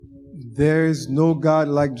There is no God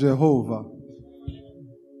like Jehovah.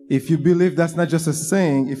 If you believe that's not just a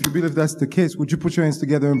saying, if you believe that's the case, would you put your hands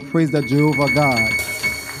together and praise that Jehovah God?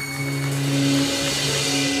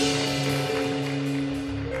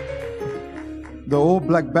 The old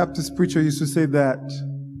black Baptist preacher used to say that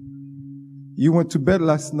you went to bed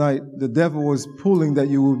last night, the devil was pulling that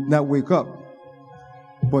you would not wake up.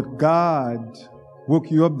 But God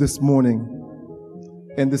woke you up this morning.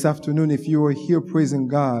 And this afternoon, if you are here praising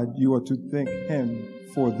God, you are to thank Him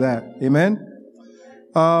for that. Amen?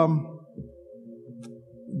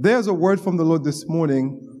 There's a word from the Lord this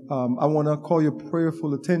morning. I want to call your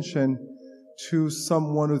prayerful attention to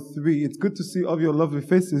Psalm 103. It's good to see all of your lovely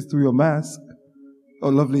faces through your mask,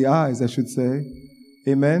 or lovely eyes, I should say.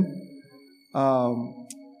 Amen.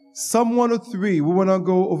 Psalm 103, we want to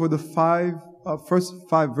go over the first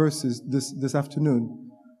five verses this afternoon.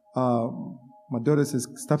 My daughter says,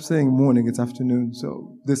 stop saying morning, it's afternoon.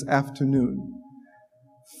 So this afternoon.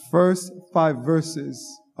 First 5 verses.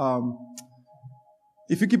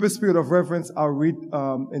 If you keep a spirit of reverence, I'll read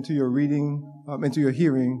into your reading, into your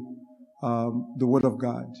hearing, the Word of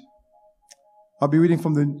God. I'll be reading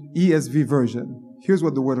from the ESV version. Here's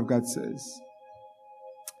what the Word of God says.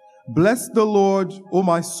 Bless the Lord, O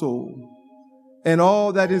my soul, and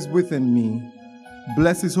all that is within me.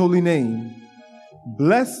 Bless His holy name.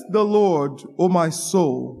 Bless the Lord, O my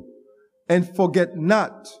soul, and forget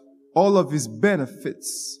not all of His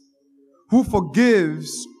benefits, who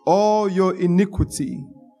forgives all your iniquity,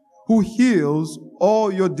 who heals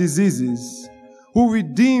all your diseases, who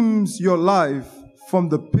redeems your life from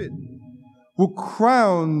the pit, who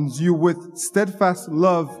crowns you with steadfast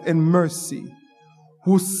love and mercy,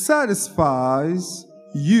 who satisfies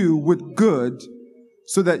you with good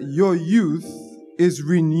so that your youth is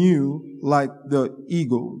renewed like the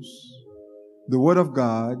eagles. The word of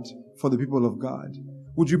God for the people of God.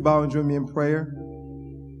 Would you bow and join me in prayer?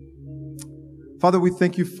 Father, we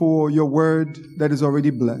thank you for your word that is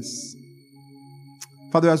already blessed.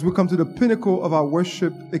 Father, as we come to the pinnacle of our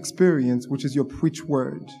worship experience, which is your preached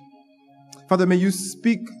word, Father, may you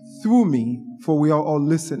speak through me, for we are all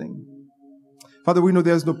listening. Father, we know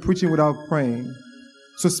there's no preaching without praying.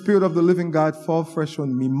 So Spirit of the living God, fall fresh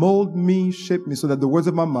on me. Mold me, shape me, so that the words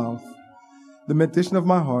of my mouth, the meditation of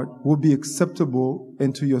my heart will be acceptable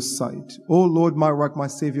into your sight. O Lord, my rock, my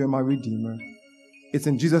Savior, and my Redeemer. It's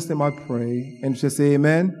in Jesus' name I pray. And just say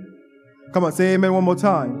amen. Come on, say amen one more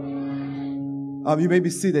time. You may be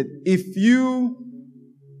seated.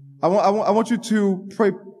 I want you to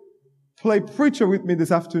play preacher with me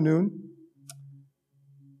this afternoon.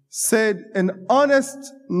 Said an honest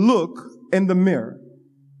look in the mirror.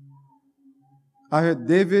 I heard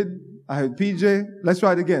David. I heard PJ. Let's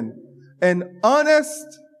try it again. An honest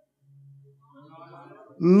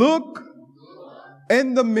look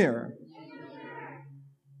in the mirror.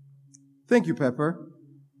 Thank you, Pepper.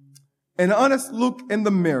 An honest look in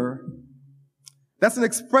the mirror. That's an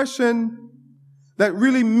expression that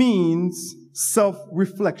really means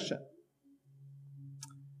self-reflection.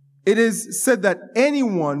 It is said that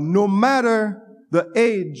anyone, no matter the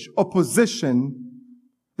age or position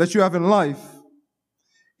that you have in life,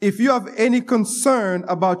 if you have any concern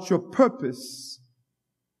about your purpose,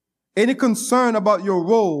 any concern about your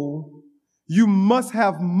role, you must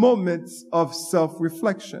have moments of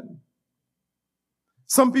self-reflection.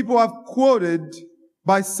 Some people have quoted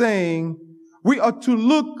by saying, we ought to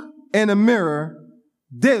look in a mirror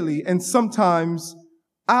daily and sometimes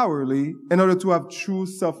hourly in order to have true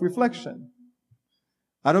self-reflection.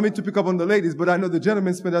 I don't mean to pick up on the ladies, but I know the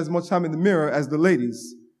gentlemen spend as much time in the mirror as the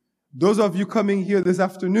ladies. Those of you coming here this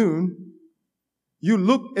afternoon, you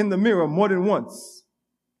look in the mirror more than once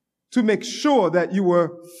to make sure that you were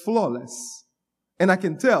flawless. And I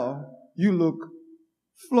can tell you look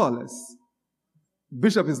flawless.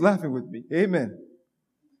 Bishop is laughing with me. Amen.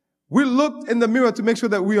 We looked in the mirror to make sure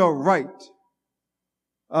that we are right.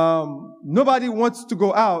 Nobody wants to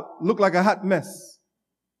go out, look like a hot mess.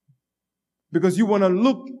 Because you want to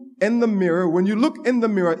look in the mirror. When you look in the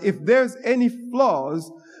mirror, if there's any flaws,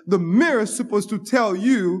 the mirror is supposed to tell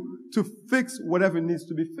you to fix whatever needs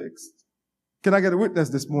to be fixed. Can I get a witness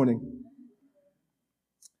this morning?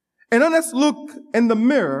 An honest look in the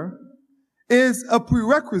mirror is a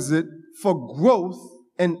prerequisite for growth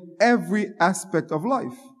in every aspect of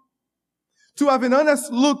life. To have an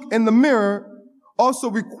honest look in the mirror also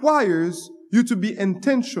requires you to be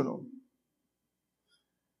intentional.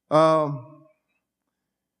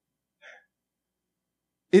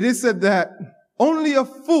 It is said that only a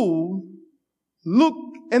fool look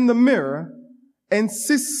in the mirror and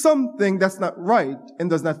sees something that's not right and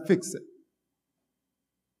does not fix it.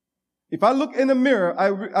 If I look in the mirror,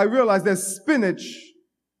 I realize there's spinach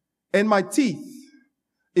in my teeth.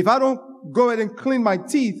 If I don't go ahead and clean my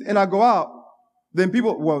teeth and I go out, then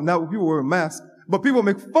now people wear a mask, but people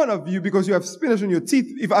make fun of you because you have spinach in your teeth.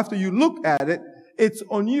 If after you look at it, it's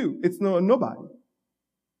on you. It's on nobody.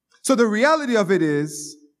 So the reality of it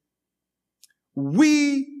is,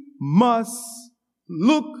 we must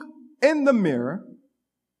look in the mirror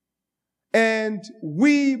and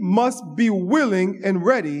we must be willing and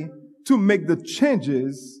ready to make the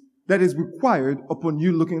changes that is required upon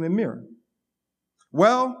you looking in the mirror.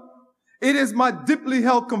 Well, it is my deeply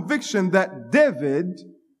held conviction that David,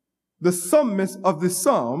 the psalmist of this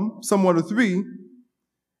psalm, Psalm 103,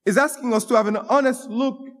 is asking us to have an honest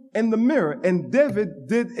look in the mirror. And David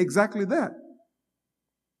did exactly that.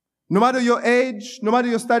 No matter your age, no matter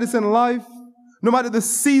your status in life, no matter the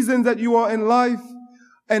season that you are in life,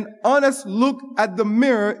 an honest look at the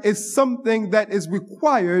mirror is something that is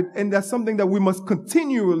required, and that's something that we must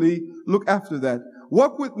continually look after that.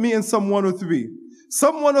 Walk with me in Psalm 103.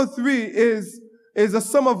 Psalm 103 is a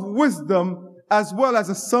psalm of wisdom as well as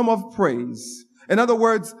a psalm of praise. In other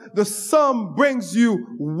words, the psalm brings you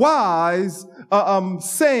wise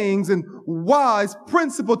sayings and wise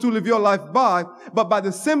principle to live your life by. But by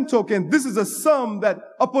the same token, this is a psalm that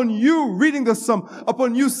upon you reading the psalm,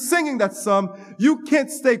 upon you singing that psalm, you can't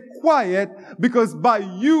stay quiet, because by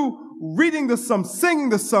you reading the psalm, singing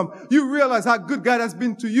the psalm, you realize how good God has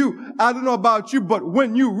been to you. I don't know about you, but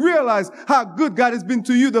when you realize how good God has been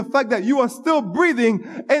to you, the fact that you are still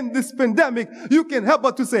breathing in this pandemic, you can help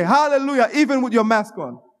but to say hallelujah even with your mask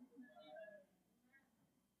on.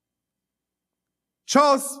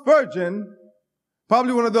 Charles Spurgeon,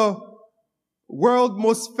 probably one of the world's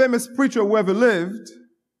most famous preacher who ever lived,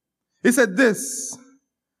 he said this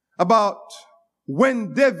about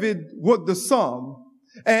when David wrote the psalm.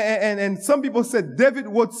 And some people said David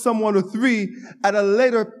wrote Psalm 103 at a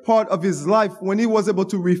later part of his life when he was able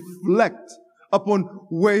to reflect upon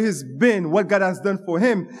where he's been, what God has done for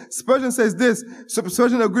him. Spurgeon says this,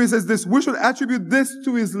 Spurgeon agrees, says this: we should attribute this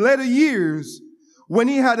to his later years when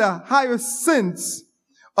he had a higher sense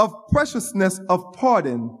of preciousness of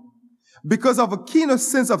pardon because of a keener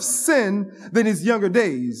sense of sin than his younger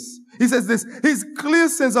days. He says this: his clear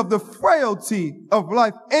sense of the frailty of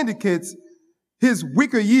life indicates his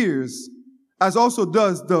weaker years, as also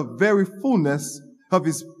does the very fullness of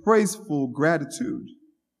his praiseful gratitude.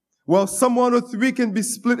 Well, Psalm 103 can be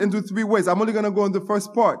split into three ways. I'm only going to go in the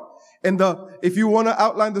first part. If you want to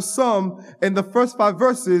outline the psalm in the first 5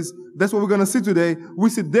 verses, that's what we're going to see today. We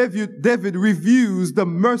see David reviews the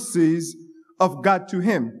mercies of God to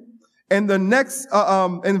him. And the next,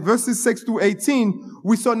 in verses 6 to 18,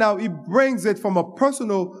 we saw now he brings it from a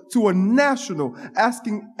personal to a national,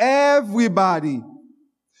 asking everybody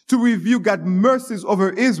to review God's mercies over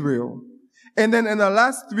Israel. And then in the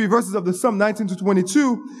last 3 verses of the Psalm, 19 to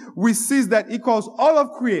 22, we see that he calls all of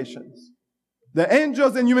creations, the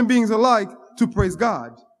angels and human beings alike, to praise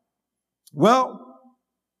God. Well,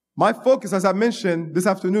 my focus, as I mentioned this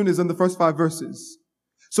afternoon, is on the first 5 verses.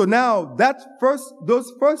 So now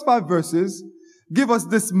those first 5 verses give us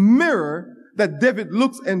this mirror that David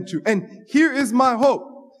looks into. And here is my hope.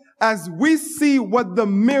 As we see what the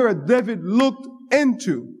mirror David looked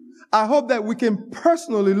into, I hope that we can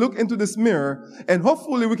personally look into this mirror, and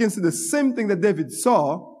hopefully we can see the same thing that David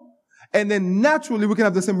saw, and then naturally we can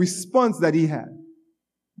have the same response that he had.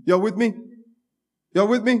 Y'all with me? Y'all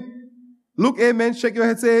with me? Look, amen. Shake your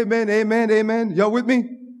head, say amen, amen, amen. Y'all with me?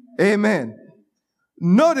 Amen.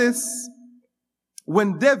 Notice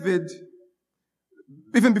when David,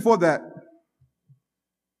 even before that,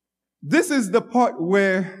 this is the part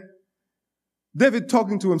where David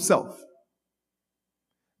talking to himself.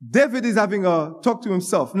 David is having a talk to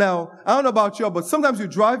himself. Now, I don't know about you, but sometimes you're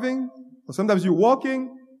driving, or sometimes you're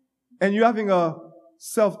walking, and you're having a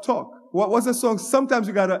self-talk. What's the song? Sometimes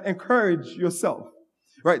you gotta encourage yourself.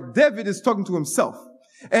 Right? David is talking to himself.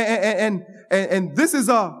 And this is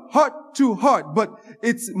a heart to heart, but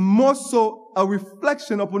it's more so a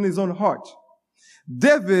reflection upon his own heart.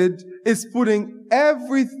 David is putting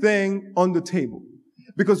everything on the table.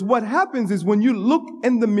 Because what happens is when you look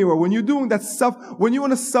in the mirror, when you're doing that when you're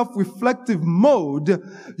in a self-reflective mode,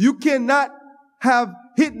 you cannot have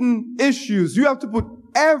hidden issues. You have to put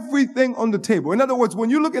everything on the table. In other words, when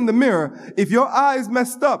you look in the mirror, if your eye is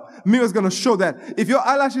messed up, mirror's going to show that. If your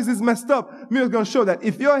eyelashes is messed up, mirror's going to show that.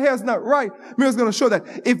 If your hair's not right, mirror's going to show that.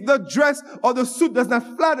 If the dress or the suit does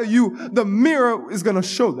not flatter you, the mirror is going to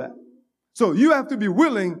show that. So you have to be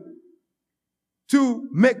willing to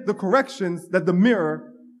make the corrections that the mirror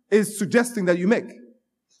is suggesting that you make.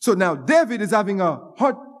 So now David is having a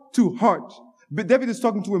heart-to-heart But David is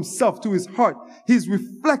talking to himself, to his heart. He's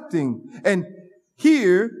reflecting. And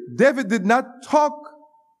here, David did not talk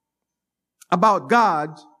about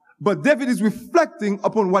God, but David is reflecting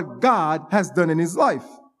upon what God has done in his life.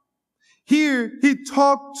 Here, he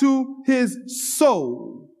talked to his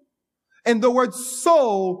soul. And the word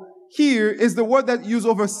soul here is the word that used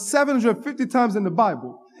over 750 times in the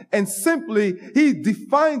Bible. And simply, he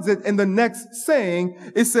defines it in the next saying.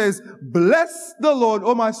 It says, bless the Lord,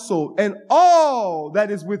 O my soul, and all that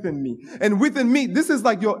is within me. And within me, this is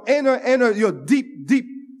like your inner, your deep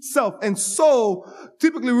self. And soul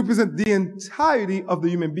typically represent the entirety of the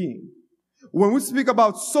human being. When we speak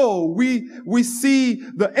about soul, we see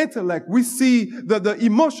the intellect, we see the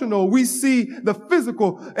emotional, we see the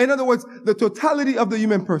physical. In other words, the totality of the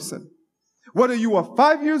human person. Whether you are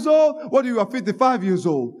 5 years old, whether you are 55 years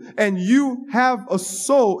old, and you have a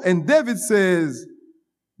soul. And David says,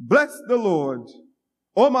 bless the Lord,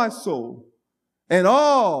 O my soul, and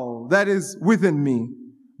all that is within me.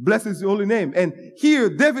 Bless his holy name. And here,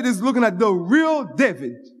 David is looking at the real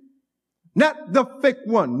David. Not the fake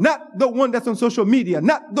one, not the one that's on social media,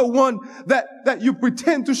 not the one that you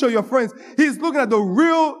pretend to show your friends. He's looking at the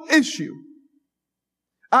real issue.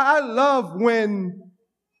 I love when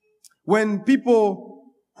people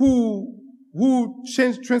who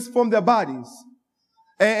transform their bodies,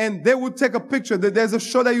 and they would take a picture. There's a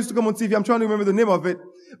show that used to come on TV. I'm trying to remember the name of it,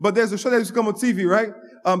 but there's a show that used to come on TV, right?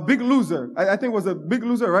 Big Loser. I think it was a Big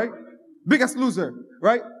Loser, right? Biggest Loser,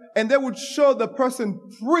 right? And they would show the person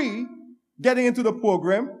getting into the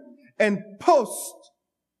program and post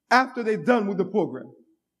after they're done with the program.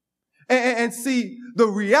 And see, the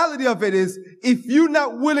reality of it is, if you're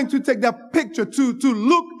not willing to take that picture to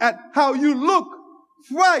look at how you look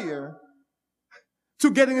prior to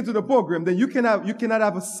getting into the program, then you cannot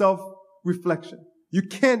have a self-reflection. You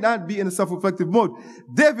cannot be in a self-reflective mode.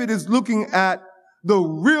 David is looking at the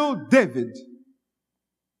real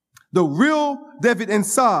David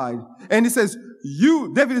inside. And he says,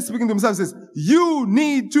 David is speaking to himself, says, you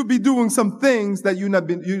need to be doing some things that you've not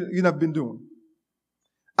been doing.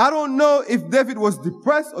 I don't know if David was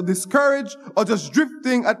depressed or discouraged or just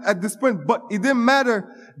drifting at this point, but it didn't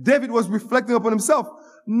matter. David was reflecting upon himself.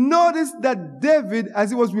 Notice that David, as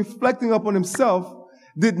he was reflecting upon himself,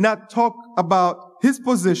 did not talk about his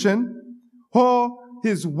position or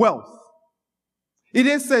his wealth. He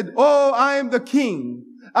didn't say, oh, I am the king.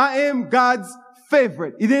 I am God's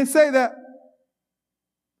favorite. He didn't say that.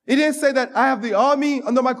 He didn't say that I have the army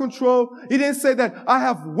under my control. He didn't say that I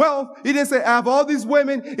have wealth. He didn't say I have all these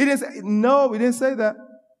women. He didn't say that.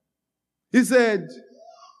 He said,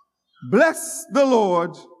 bless the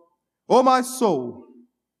Lord, O my soul.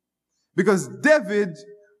 Because David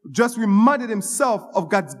just reminded himself of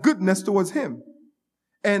God's goodness towards him.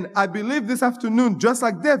 And I believe this afternoon, just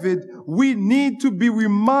like David, we need to be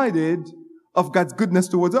reminded of God's goodness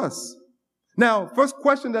towards us. Now, first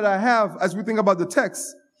question that I have as we think about the text,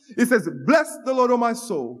 it says, bless the Lord, O my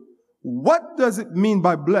soul. What does it mean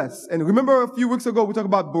by bless? And remember a few weeks ago, we talked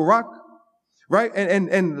about Barak, right?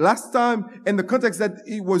 And last time in the context that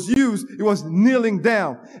it was used, it was kneeling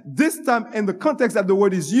down. This time in the context that the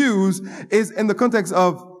word is used is in the context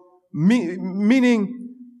of meaning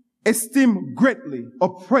esteem greatly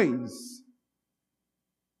or praise.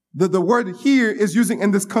 The word here is using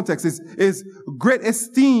in this context is great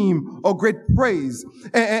esteem or great praise.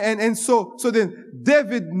 And so then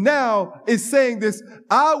David now is saying this,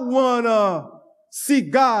 I want to see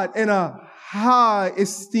God in a high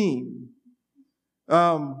esteem.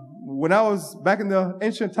 When I was back in the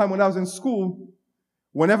ancient time when I was in school,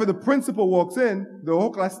 whenever the principal walks in, the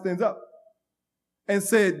whole class stands up and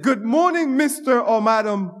said, good morning, Mr. or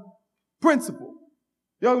Madam Principal.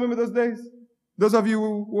 Y'all remember those days? Those of you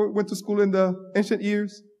who went to school in the ancient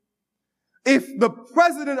years. If the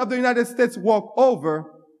President of the United States walk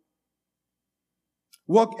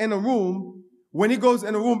in a room, when he goes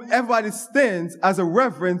in a room, everybody stands as a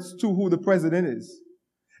reverence to who the President is.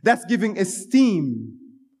 That's giving esteem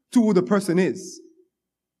to who the person is.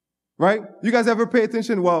 Right? You guys ever pay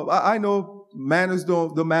attention? Well, I know manners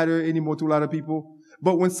don't matter anymore to a lot of people.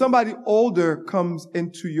 But when somebody older comes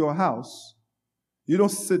into your house, you don't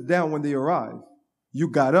sit down when they arrive. You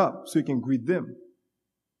got up so you can greet them.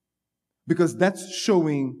 Because that's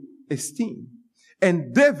showing esteem.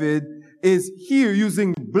 And David is here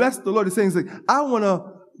using bless the Lord. He's saying, I want to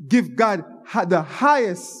give God the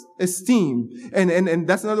highest esteem. And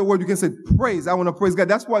that's another word you can say, praise. I want to praise God.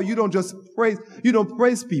 That's why you don't just praise. You don't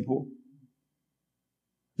praise people.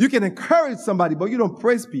 You can encourage somebody, but you don't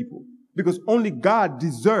praise people. Because only God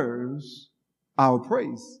deserves our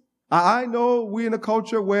praise. I know we're in a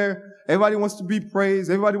culture where Everybody wants to be praised.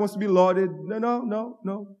 Everybody wants to be lauded.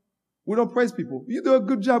 No. We don't praise people. You do a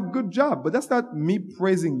good job. But that's not me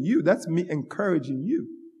praising you. That's me encouraging you.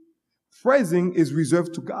 Praising is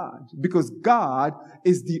reserved to God because God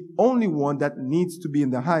is the only one that needs to be in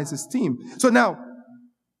the highest esteem. So now,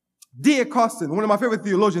 D.A. Carson, one of my favorite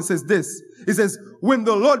theologians, says this. He says, when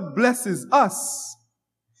the Lord blesses us,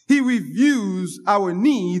 He reviews our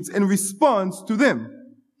needs and responds to them.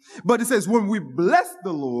 But it says, when we bless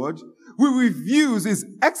the Lord, we reviews His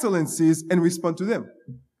excellencies and respond to them.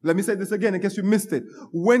 Let me say this again in case you missed it.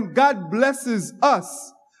 When God blesses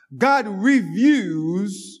us, God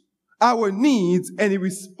reviews our needs and He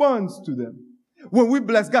responds to them. When we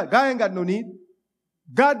bless God, God ain't got no need.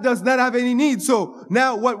 God does not have any need. So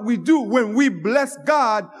now what we do when we bless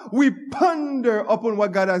God, we ponder upon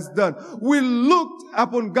what God has done. We look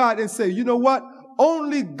upon God and say, you know what?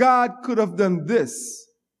 Only God could have done this.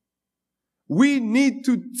 We need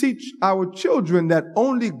to teach our children that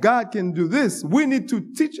only God can do this. We need to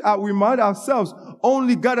remind ourselves,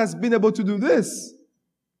 only God has been able to do this.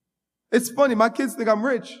 It's funny, my kids think I'm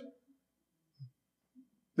rich.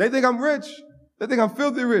 They think I'm rich. They think I'm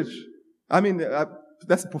filthy rich. I mean,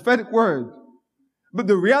 that's a prophetic word. But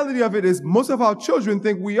the reality of it is most of our children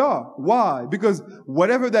think we are. Why? Because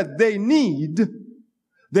whatever that they need,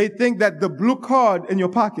 they think that the blue card in your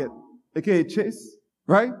pocket, aka Chase,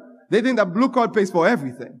 right? They think that blue card pays for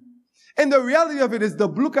everything. And the reality of it is the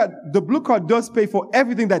blue card does pay for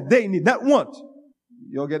everything that they need, that want.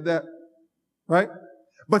 Y'all get that? Right?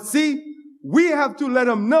 But see, we have to let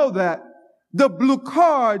them know that the blue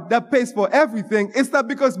card that pays for everything, it's not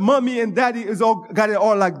because mommy and daddy got it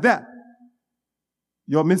all like that.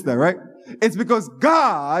 Y'all missed that, right? It's because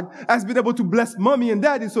God has been able to bless mommy and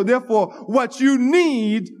daddy. So therefore, what you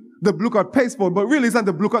need, the blue card pays for. But really, it's not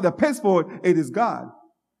the blue card that pays for it. It is God.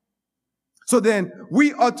 So then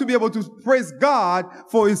we ought to be able to praise God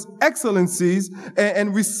for His excellencies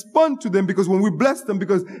and respond to them, because when we bless them,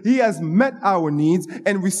 because He has met our needs,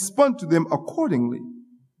 and respond to them accordingly.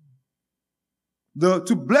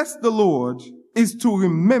 To bless the Lord is to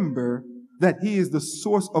remember that He is the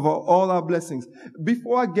source of all our blessings.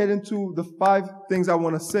 Before I get into the 5 things I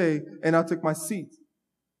want to say, and I'll take my seat,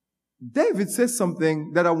 David says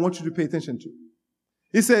something that I want you to pay attention to.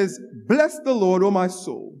 He says, bless the Lord, O my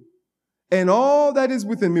soul, and all that is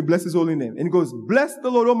within me, bless His holy name. And he goes, bless the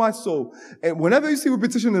Lord, O my soul. And whenever you see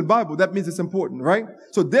repetition in the Bible, that means it's important, right?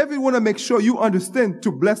 So David want to make sure you understand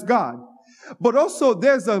to bless God. But also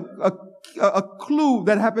there's a clue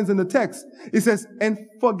that happens in the text. It says, and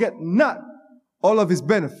forget not all of His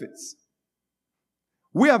benefits.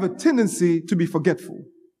 We have a tendency to be forgetful.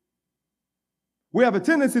 We have a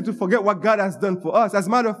tendency to forget what God has done for us. As a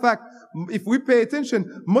matter of fact, if we pay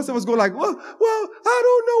attention, most of us go like, well, I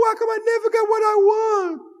don't know. How come I never got what I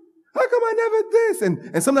want? How come I never this?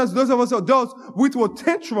 And sometimes those of us adults, we throw a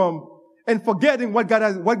tantrum and forgetting what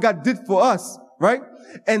God did for us, right?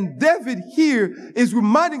 And David here is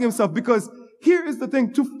reminding himself, because here is the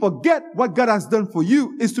thing, to forget what God has done for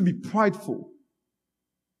you is to be prideful.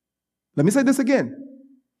 Let me say this again.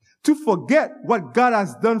 To forget what God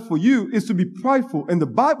has done for you is to be prideful. And the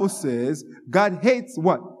Bible says God hates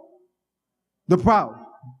what? The proud.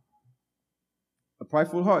 A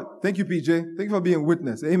prideful heart. Thank you, PJ. Thank you for being a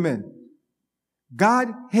witness. Amen. God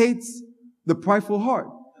hates the prideful heart.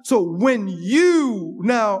 So when you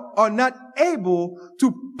now are not able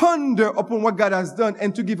to ponder upon what God has done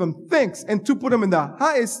and to give Him thanks and to put Him in the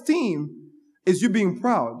highest esteem, is you being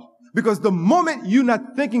proud. Because the moment you're not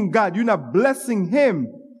thanking God, you're not blessing Him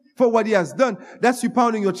for what He has done, that's you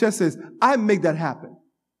pounding your chest, says, I make that happen.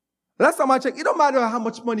 Last time I checked, it don't matter how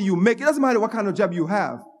much money you make. It doesn't matter what kind of job you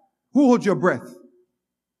have. Who holds your breath?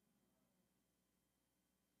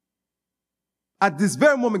 At this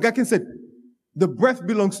very moment, God can say, the breath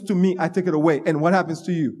belongs to me. I take it away. And what happens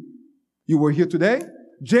to you? You were here today.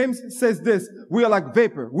 James says this. We are like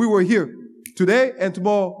vapor. We were here today and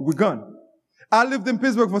tomorrow we're gone. I lived in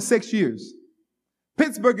Pittsburgh for 6 years.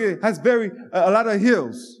 Pittsburgh has a lot of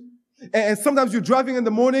hills. And sometimes you're driving in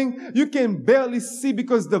the morning, you can barely see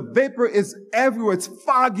because the vapor is everywhere. It's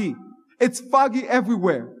foggy. It's foggy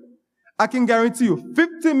everywhere. I can guarantee you,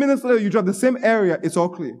 15 minutes later, you drive the same area, it's all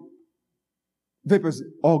clear. Vapor's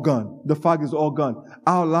all gone. The fog is all gone.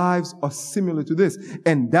 Our lives are similar to this.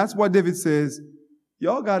 And that's why David says,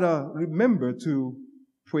 y'all gotta remember to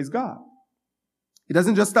praise God. It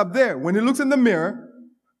doesn't just stop there. When he looks in the mirror,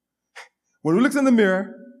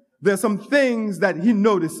 there are some things that he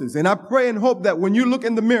notices. And I pray and hope that when you look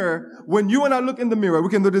in the mirror, when you and I look in the mirror, we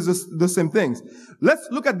can notice the same things. Let's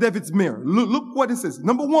look at David's mirror. Look what it says.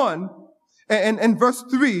 Number 1, and verse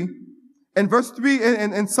 3, And verse 3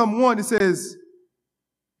 and Psalm 1, it says,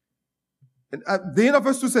 at the end of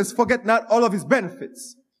verse 2 says, forget not all of his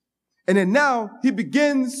benefits. And then now he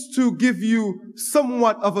begins to give you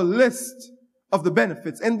somewhat of a list of the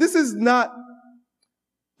benefits. And this is not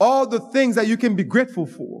all the things that you can be grateful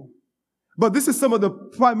for, but this is some of the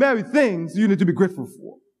primary things you need to be grateful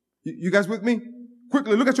for. You guys with me?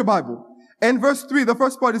 Quickly, look at your Bible. And verse 3, the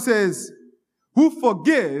first part, it says, who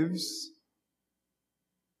forgives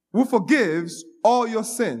all your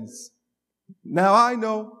sins. Now I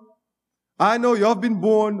know you have been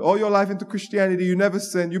born all your life into Christianity. You never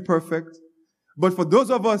sin. You're perfect. But for those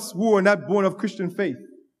of us who are not born of Christian faith,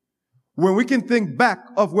 when we can think back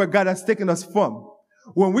of where God has taken us from,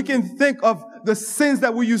 when we can think of the sins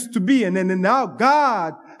that we used to be in, and now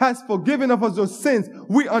God has forgiven of us those sins,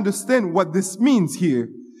 we understand what this means here.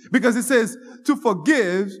 Because it says to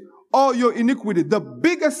forgive all your iniquity. The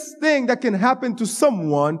biggest thing that can happen to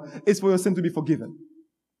someone is for your sin to be forgiven.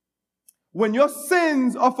 When your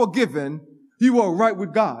sins are forgiven, you are right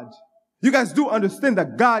with God. You guys do understand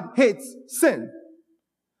that God hates sin.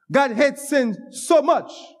 God hates sin so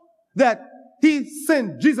much that he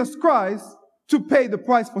sent Jesus Christ to pay the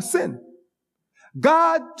price for sin.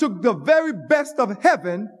 God took the very best of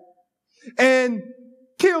heaven and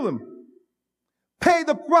killed him. Paid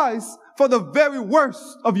the price for the very worst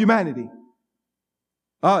of humanity.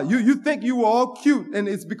 You think you were all cute and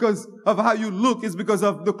it's because of how you look. It's because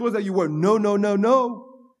of the clothes that you wear. No.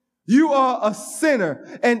 You are a sinner.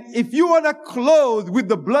 And if you are not clothed with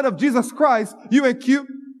the blood of Jesus Christ, you ain't cute.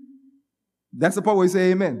 That's the part where you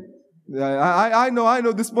say amen. I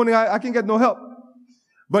know this morning I can get no help.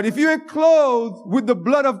 But if you ain't clothed with the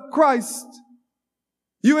blood of Christ,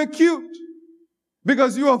 you ain't cute.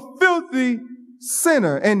 Because you are a filthy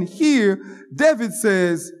sinner. And here, David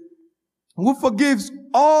says, who forgives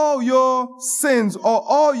all your sins or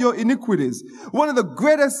all your iniquities. One of the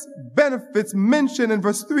greatest benefits mentioned in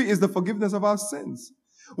verse 3 is the forgiveness of our sins.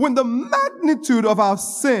 When the magnitude of our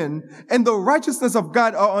sin and the righteousness of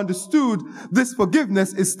God are understood, this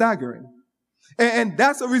forgiveness is staggering. And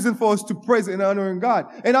that's a reason for us to praise and honor God.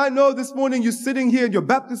 And I know this morning you're sitting here in your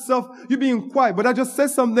Baptist self, you're being quiet, but I just said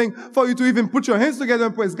something for you to even put your hands together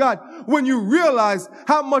and praise God. When you realize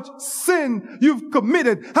how much sin you've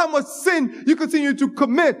committed, how much sin you continue to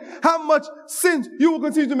commit, how much sins you will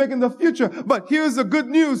continue to make in the future. But here's the good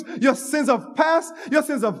news. Your sins of past, your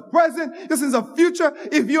sins of present, your sins of future,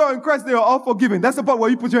 if you are in Christ, they are all forgiven. That's the part where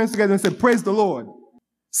you put your hands together and say, praise the Lord.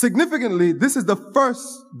 Significantly, this is the first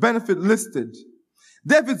benefit listed.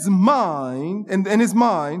 David's mind, and in his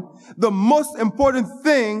mind, the most important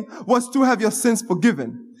thing was to have your sins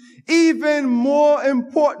forgiven. Even more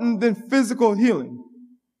important than physical healing.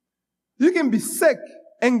 You can be sick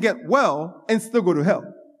and get well and still go to hell.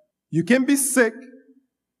 You can be sick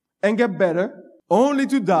and get better only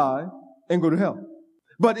to die and go to hell.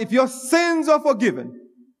 But if your sins are forgiven,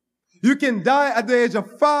 you can die at the age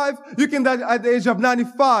of 5, you can die at the age of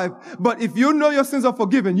 95, but if you know your sins are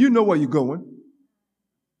forgiven, you know where you're going.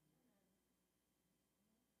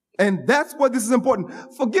 And that's what this is important.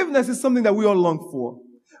 Forgiveness is something that we all long for.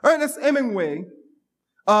 Ernest Hemingway,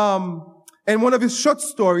 in one of his short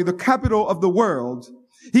stories, The Capital of the World,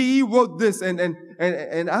 he wrote this, and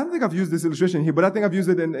I don't think I've used this illustration here, but I think I've used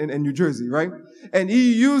it in New Jersey, right? And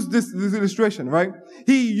he used this illustration, right?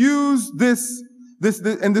 He used this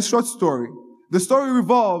in this short story. The story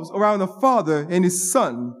revolves around a father and his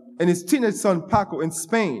son, and his teenage son Paco in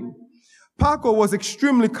Spain. Paco was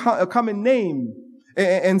extremely a common name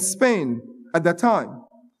in Spain at that time,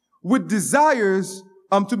 with desires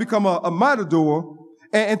to become a matador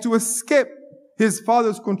and to escape his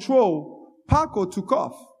father's control. Paco took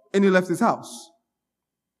off and he left his house.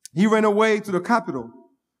 He ran away to the capital,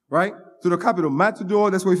 right? To the capital,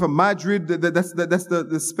 Matador. That's where he's from, Madrid. That's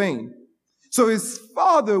the Spain. So his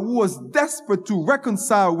father, who was desperate to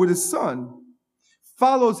reconcile with his son,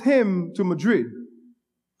 follows him to Madrid.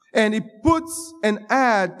 And he puts an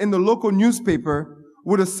ad in the local newspaper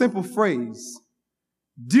with a simple phrase.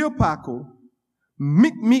 Dear Paco,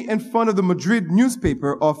 meet me in front of the Madrid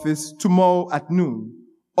newspaper office tomorrow at noon.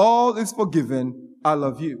 All is forgiven. I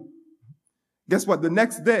love you. Guess what? The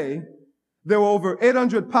next day, there were over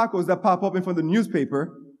 800 Pacos that pop up in front of the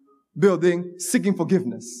newspaper building seeking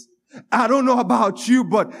forgiveness. I don't know about you,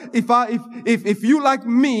 but if you like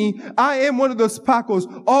me, I am one of those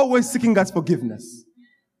Pacos always seeking God's forgiveness.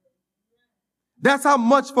 That's how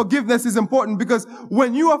much forgiveness is important, because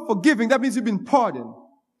when you are forgiving, that means you've been pardoned.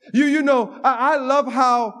 You know, I love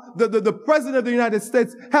how the President of the United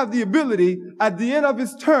States have the ability at the end of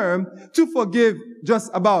his term to forgive just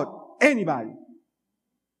about anybody.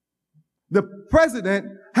 The President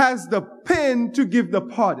has the pen to give the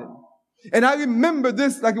pardon. And I remember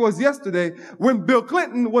this like it was yesterday when Bill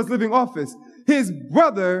Clinton was leaving office. His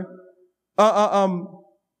brother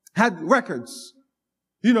had records.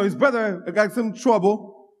 You know, his brother got some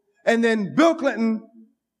trouble. And then Bill Clinton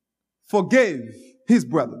forgave his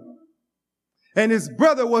brother. And his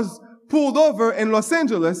brother was pulled over in Los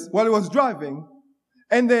Angeles while he was driving.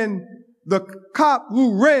 And then the cop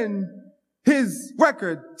who ran his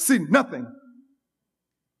record said nothing.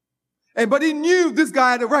 But he knew this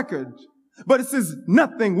guy had a record. But it says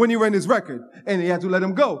nothing when he ran his record. And he had to let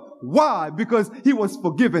him go. Why? Because he was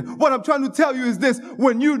forgiven. What I'm trying to tell you is this.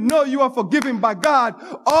 When you know you are forgiven by God,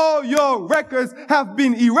 all your records have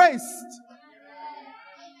been erased.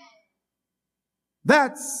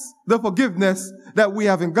 That's the forgiveness that we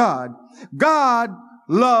have in God. God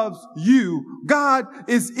loves you. God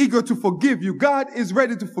is eager to forgive you. God is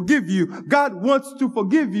ready to forgive you. God wants to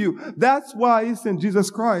forgive you. That's why he sent Jesus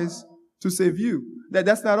Christ to save you.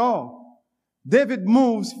 That's not all. David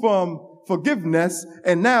moves from forgiveness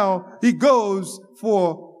and now he goes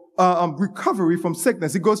for recovery from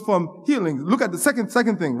sickness. He goes from healing. Look at the second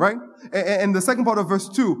thing, right? And the second part of verse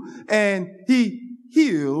 2. And he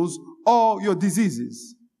heals all your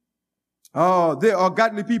diseases. Oh, there are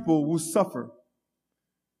godly people who suffer.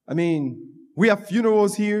 I mean, we have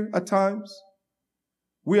funerals here at times.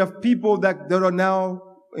 We have people that are now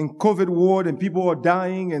in COVID ward and people are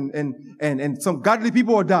dying and some godly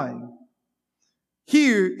people are dying.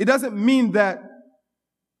 Here, it doesn't mean that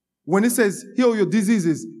when it says heal your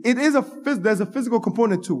diseases, there's a physical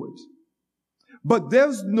component to it. But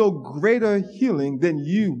there's no greater healing than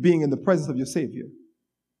you being in the presence of your Savior.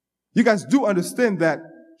 You guys do understand that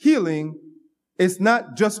healing is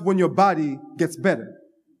not just when your body gets better.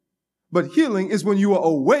 But healing is when you are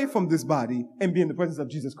away from this body and be in the presence of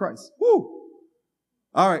Jesus Christ. Woo!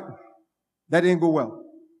 All right. That didn't go well.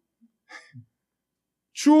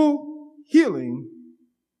 True healing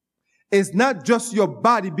is not just your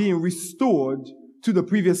body being restored to the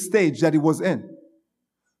previous stage that it was in.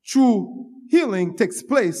 True healing takes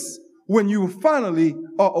place when you finally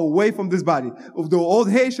are away from this body. The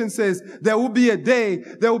old Haitian says, there will be a day,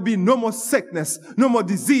 there will be no more sickness, no more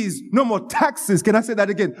disease, no more taxes. Can I say that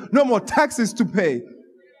again? No more taxes to pay.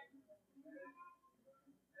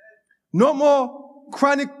 No more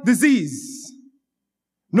chronic disease.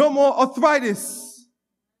 No more arthritis.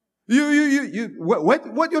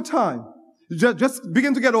 Wait your time. Just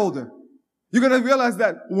begin to get older. You're going to realize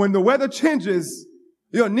that when the weather changes,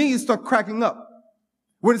 your knees start cracking up.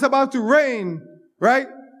 When it's about to rain, right?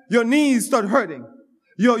 Your knees start hurting.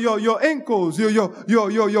 Your ankles, your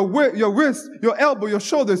wrist, your elbow, your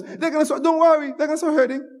shoulders, they're going to start, don't worry, they're going to start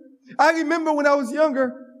hurting. I remember when I was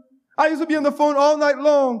younger, I used to be on the phone all night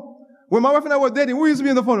long. When my wife and I were dating, we used to be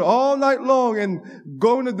on the phone all night long and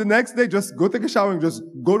going to the next day, just go take a shower and just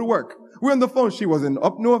go to work. We're on the phone. She was in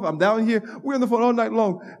up north. I'm down here. We're on the phone all night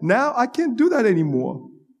long. Now I can't do that anymore.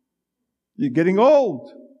 You're getting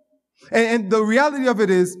old. And the reality of it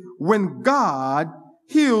is, when God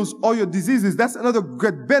heals all your diseases, that's another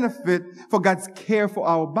great benefit for God's care for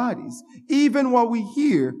our bodies. Even while we're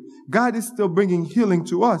here, God is still bringing healing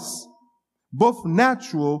to us, both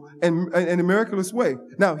natural and in a miraculous way.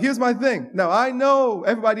 Now, here's my thing. Now, I know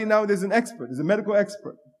everybody nowadays is an expert, is a medical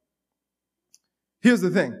expert. Here's the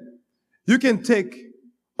thing. You can take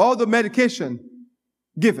all the medication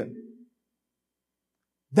given.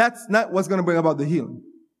 That's not what's going to bring about the healing.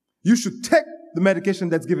 You should take the medication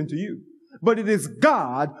that's given to you. But it is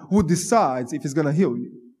God who decides if he's going to heal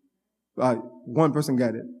you. One person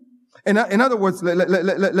got it. In other words,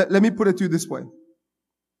 let me put it to you this way.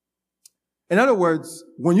 In other words,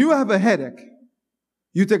 when you have a headache,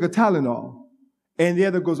 you take a Tylenol and the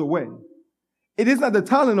headache goes away. It is not the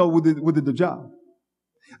Tylenol who did the job.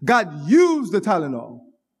 God used the Tylenol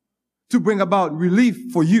to bring about relief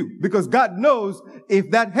for you, because God knows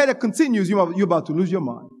if that headache continues, you're about to lose your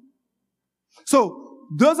mind. So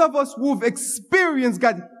those of us who've experienced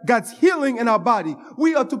God's healing in our body,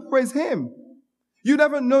 we are to praise him. You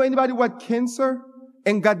never know anybody who had cancer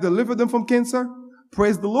and God delivered them from cancer?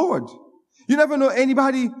 Praise the Lord. You never know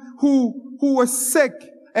anybody who was sick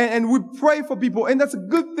and we pray for people. And that's a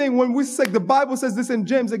good thing when we're sick. The Bible says this in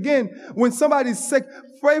James again. When somebody's sick,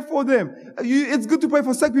 pray for them. It's good to pray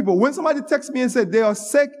for sick people. When somebody texts me and said they are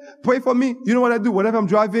sick, pray for me. You know what I do? Whenever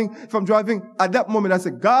if I'm driving, at that moment I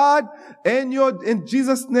say, God, in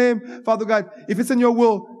Jesus' name, Father God, if it's in your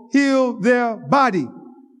will, heal their body.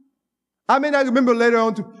 I may not remember later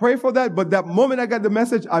on to pray for that, but that moment I got the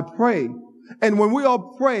message, I pray. And when we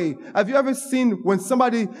all pray, have you ever seen when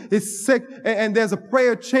somebody is sick and there's a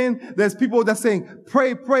prayer chain, there's people that are saying,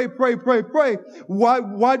 pray, pray, pray, pray, pray.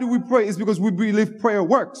 Why do we pray? It's because we believe prayer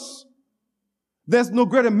works. There's no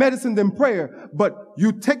greater medicine than prayer. But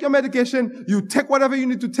you take your medication, you take whatever you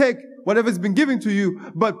need to take, whatever's been given to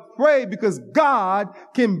you, but pray because God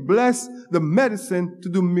can bless the medicine to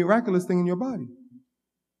do miraculous thing in your body.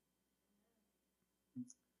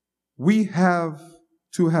 We have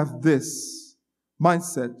to have this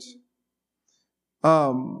mindset,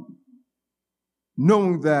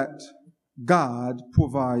 knowing that God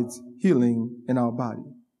provides healing in our body.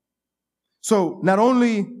 So not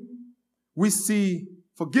only we see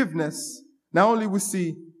forgiveness, not only we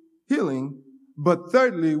see healing, but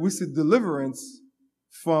thirdly, we see deliverance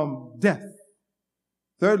from death.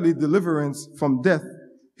 Thirdly, deliverance from death.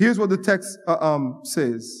 Here's what the text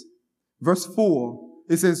says. Verse 4,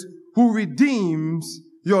 it says, who redeems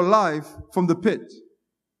your life from the pit.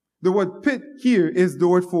 The word pit here is the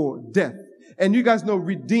word for death. And you guys know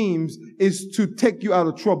redeems is to take you out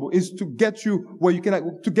of trouble, is to get you where you cannot,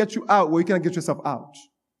 to get you out where you cannot get yourself out.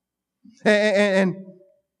 And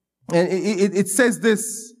it says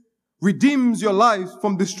this, redeems your life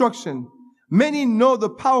from destruction. Many know the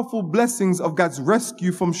powerful blessings of God's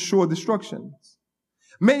rescue from sure destruction.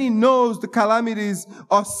 Many knows the calamities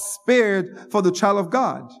are spared for the child of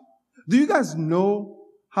God. Do you guys know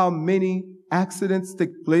how many accidents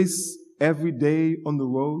take place every day on the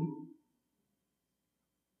road?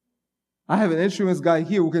 I have an insurance guy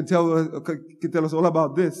here who can tell us all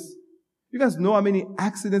about this. You guys know how many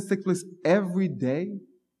accidents take place every day?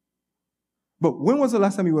 But when was the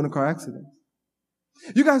last time you were in a car accident?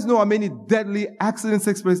 You guys know how many deadly accidents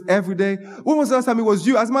take place every day? When was the last time it was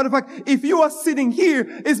you? As a matter of fact, if you are sitting here,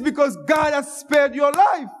 it's because God has spared your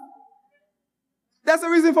life. That's the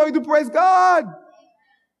reason for you to praise God.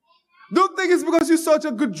 Don't think it's because you're such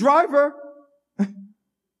a good driver.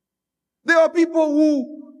 There are people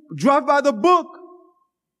who drive by the book.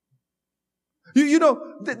 You know,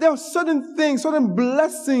 there are certain things, certain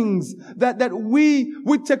blessings that we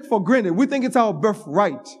take for granted. We think it's our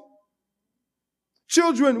birthright.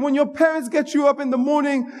 Children, when your parents get you up in the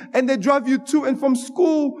morning and they drive you to and from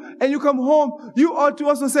school and you come home, you ought to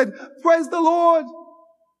also say, praise the Lord.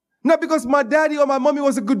 Not because my daddy or my mommy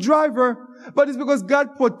was a good driver, but it's because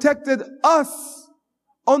God protected us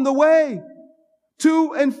on the way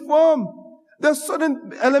to and from. There's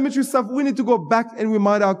certain elementary stuff we need to go back and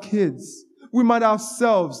remind our kids, remind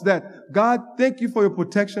ourselves that God, thank you for your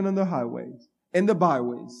protection on the highways and the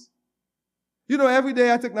byways. You know, every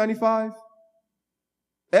day I take 95.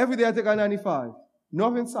 Every day I take I-95,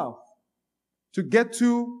 north and south, to get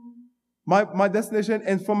to my destination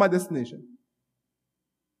and from my destination.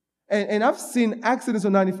 And I've seen accidents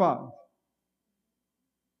on 95.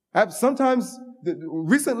 Sometimes,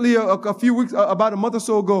 recently, a few weeks, about a month or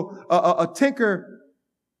so ago, a tanker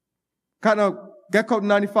kind of got caught in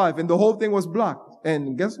 95 and the whole thing was blocked.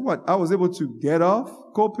 And guess what? I was able to get off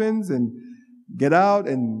Copins and get out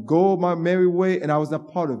and go my merry way, and I was not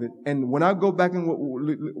part of it. And when I go back and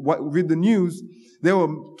read the news, there were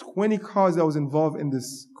 20 cars that was involved in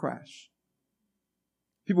this crash.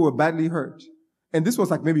 People were badly hurt. And this was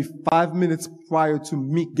like maybe 5 minutes prior to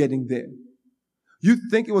me getting there. You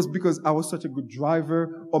think it was because I was such a good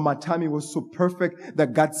driver or my timing was so perfect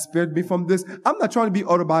that God spared me from this? I'm not trying to be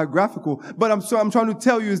autobiographical, but I'm trying to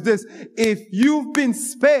tell you is this. If you've been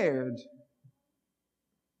spared,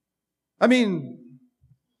 I mean,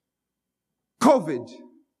 COVID,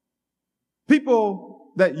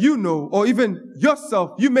 people that you know, or even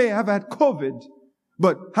yourself, you may have had COVID,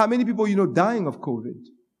 but how many people you know dying of COVID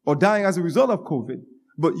or dying as a result of COVID,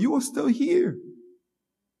 but you are still here?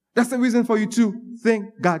 That's the reason for you to thank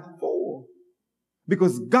God for.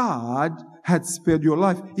 Because God had spared your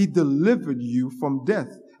life. He delivered you from death.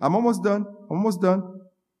 I'm almost done.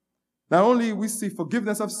 Not only we see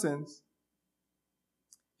forgiveness of sins,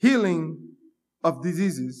 healing of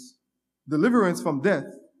diseases, deliverance from death.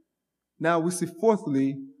 Now we see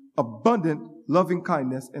fourthly, abundant loving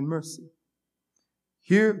kindness and mercy.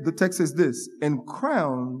 Here the text says this, and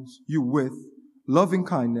crowns you with loving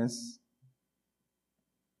kindness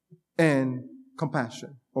and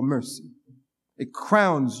compassion or mercy. It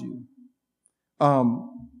crowns you.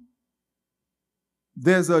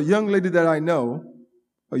 There's a young lady that I know,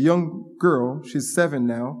 a young girl, she's 7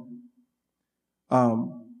 now.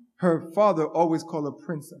 Her father always called her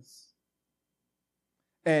princess.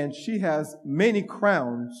 And she has many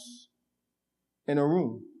crowns in her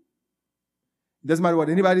room. It doesn't matter what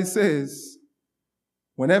anybody says.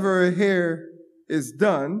 Whenever her hair is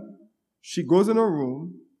done, she goes in her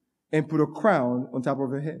room and put a crown on top of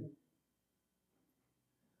her head.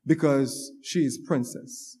 because she is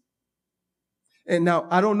princess. And now,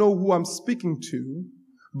 I don't know who I'm speaking to,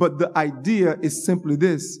 but the idea is simply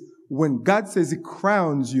this. When God says he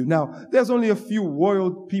crowns you, now, there's only a few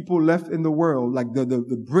royal people left in the world, like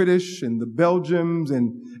the British and the Belgians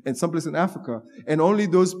and someplace in Africa. And only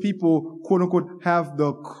those people, quote unquote, have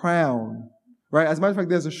the crown. Right? As a matter of fact,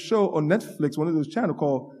 there's a show on Netflix, one of those channels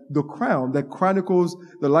called The Crown, that chronicles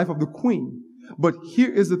the life of the queen. But here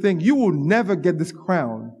is the thing. You will never get this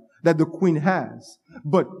crown that the queen has.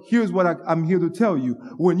 But here's what I'm here to tell you.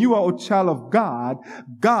 When you are a child of God,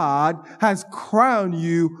 God has crowned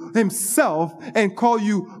you himself and called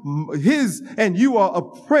you his, and you are a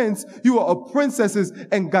prince, you are a princess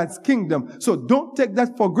in God's kingdom. So don't take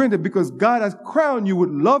that for granted, because God has crowned you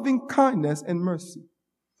with loving kindness and mercy.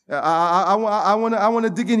 I want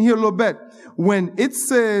to dig in here a little bit. When it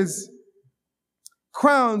says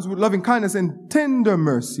crowns with loving kindness and tender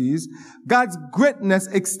mercies, God's greatness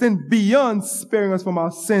extends beyond sparing us from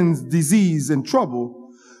our sins, disease, and trouble.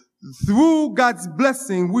 Through God's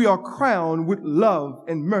blessing, we are crowned with love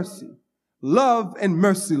and mercy. Love and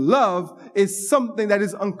mercy. Love is something that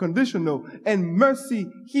is unconditional. And mercy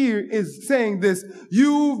here is saying this: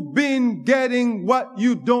 you've been getting what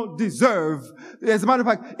you don't deserve. As a matter of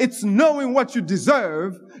fact, it's knowing what you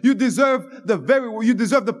deserve. You deserve you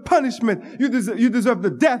deserve the punishment. You deserve the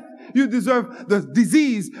death. You deserve the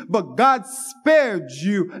disease, but God spared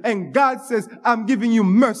you, and God says, I'm giving you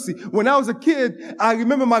mercy. When I was a kid, I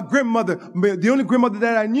remember my grandmother, the only grandmother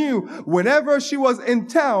that I knew, whenever she was in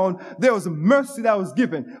town, there was mercy that was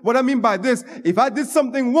given. What I mean by this, if I did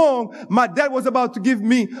something wrong, my dad was about to give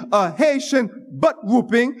me a Haitian butt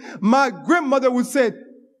whooping, my grandmother would say,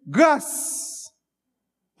 grâce,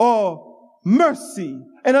 or mercy.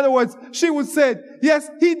 In other words, she would say, yes,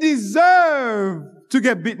 he deserved to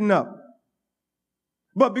get beaten up.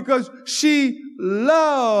 But because she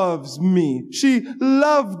loves me, she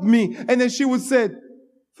loved me. And then she would say,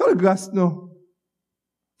 fais grâce, no.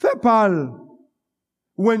 Fais parle.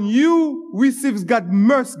 When you receive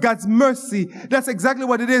God's mercy, that's exactly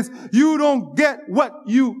what it is. You don't get what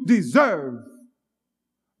you deserve.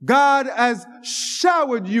 God has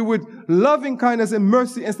showered you with loving kindness and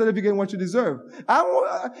mercy instead of you getting what you deserve.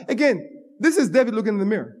 Again, this is David looking in the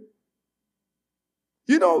mirror.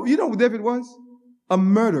 You know who David was? A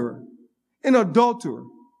murderer, an adulterer,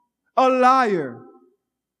 a liar.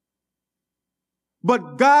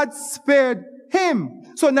 But God spared him.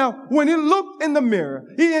 So now, when he looked in the mirror,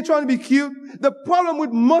 he ain't trying to be cute. The problem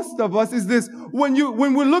with most of us is this: when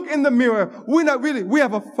we look in the mirror, we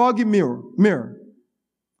have a foggy mirror,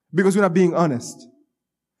 because we're not being honest.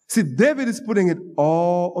 See, David is putting it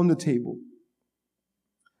all on the table.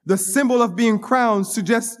 The symbol of being crowned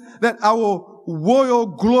suggests that our royal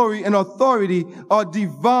glory and authority are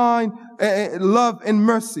divine love and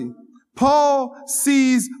mercy. Paul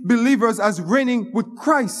sees believers as reigning with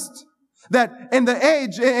Christ. That in the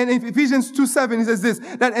age, and in Ephesians 2:7, he says this,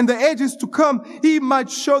 that in the ages to come, he might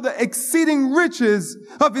show the exceeding riches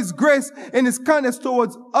of his grace and his kindness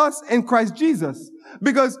towards us in Christ Jesus.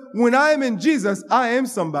 Because when I am in Jesus, I am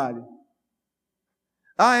somebody.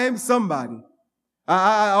 I am somebody.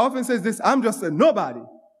 I often say this: I'm just a nobody,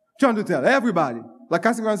 trying to tell everybody. Like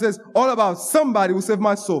Casting Ground says, all about somebody will save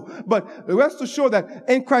my soul. But rest assured that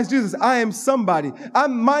in Christ Jesus, I am somebody.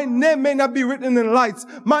 My name may not be written in lights.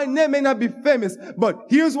 My name may not be famous. But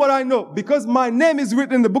here's what I know. Because my name is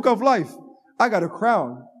written in the book of life, I got a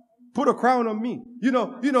crown. Put a crown on me. You know,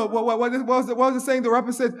 what was it saying? The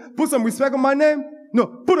rapper said, put some respect on my name. No,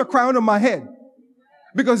 put a crown on my head.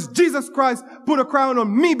 Because Jesus Christ put a crown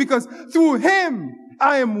on me, because through him,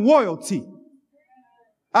 I am royalty.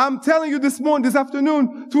 I'm telling you this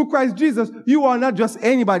afternoon, through Christ Jesus, you are not just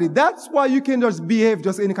anybody. That's why you can just behave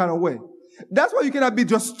just any kind of way. That's why you cannot be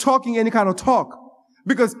just talking any kind of talk.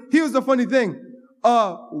 Because here's the funny thing.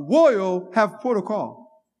 Royal have protocol.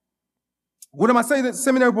 One of my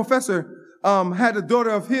seminary professor had a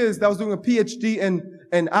daughter of his that was doing a PhD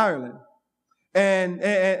in Ireland. And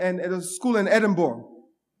at a school in Edinburgh.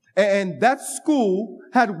 And that school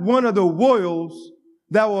had one of the royals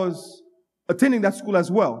that was attending that school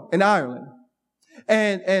as well in Ireland.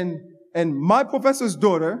 And my professor's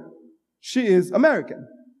daughter, she is American.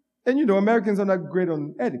 And you know, Americans are not great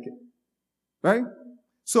on etiquette. Right?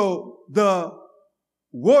 So the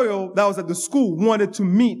royal that was at the school wanted to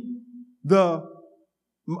meet the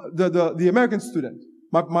American student,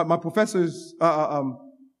 my professor's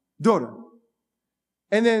daughter.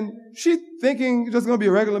 And then she thinking it's just going to be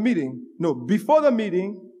a regular meeting. No, before the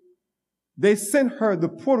meeting, they sent her the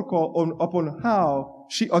protocol upon how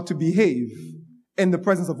she ought to behave in the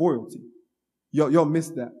presence of royalty. Y'all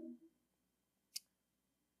missed that.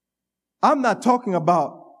 I'm not talking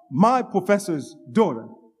about my professor's daughter.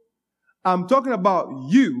 I'm talking about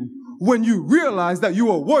you when you realize that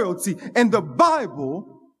you are royalty, and the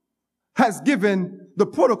Bible has given the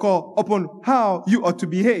protocol upon how you ought to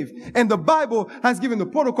behave. And the Bible has given the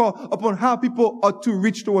protocol upon how people ought to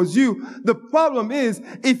reach towards you. The problem is,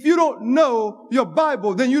 if you don't know your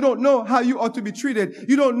Bible, then you don't know how you ought to be treated.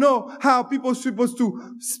 You don't know how people are supposed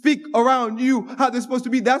to speak around you, how they're supposed to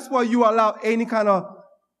be. That's why you allow any kind of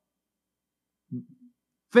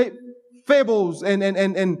fables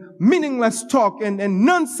and meaningless talk and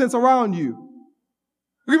nonsense around you.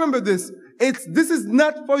 Remember this. This is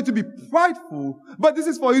not for you to be prideful, but this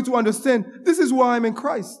is for you to understand this is who I am in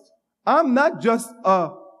Christ. I'm not just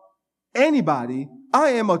anybody. I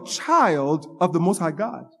am a child of the Most High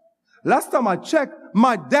God. Last time I checked,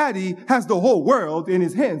 my daddy has the whole world in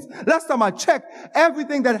his hands. Last time I checked,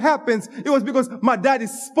 everything that happens, it was because my daddy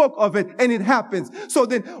spoke of it and it happens. So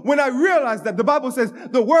then when I realized that the Bible says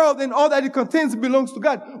the world and all that it contains belongs to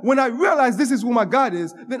God, when I realized this is who my God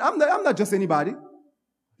is, then I'm not just anybody.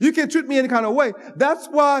 You can treat me any kind of way. That's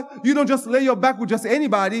why you don't just lay your back with just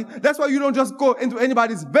anybody. That's why you don't just go into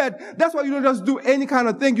anybody's bed. That's why you don't just do any kind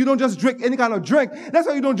of thing. You don't just drink any kind of drink. That's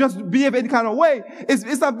why you don't just behave any kind of way.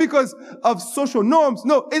 It's not because of social norms.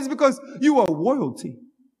 No, it's because you are royalty.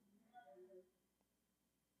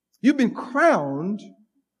 You've been crowned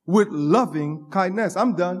with loving kindness.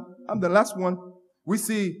 I'm done. Last one. We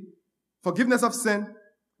see forgiveness of sin.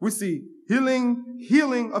 We see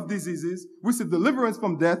healing of diseases. We see deliverance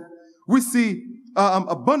from death. We see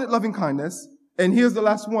abundant loving kindness. And here's the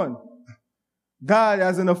last one. God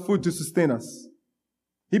has enough food to sustain us.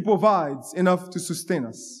 He provides enough to sustain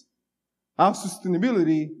us. Our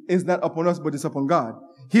sustainability is not upon us, but it's upon God.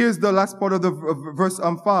 Here's the last part of the verse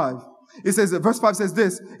 5. It says, verse 5 says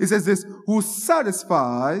this. It says this, who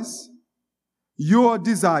satisfies your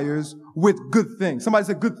desires with good things. Somebody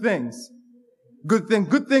said good things. Good thing.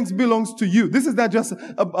 Good things belongs to you. This is not just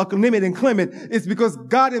a name it and claim it. It's because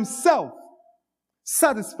God himself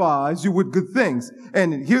satisfies you with good things.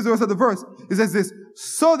 And here's the rest of the verse. It says this,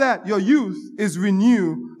 so that your youth is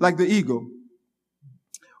renewed like the eagle,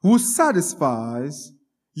 who satisfies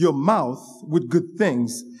your mouth with good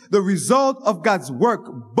things. The result of God's work,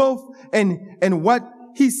 both and what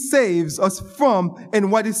he saves us from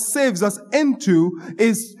and what he saves us into,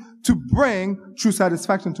 is to bring true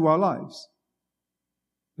satisfaction to our lives.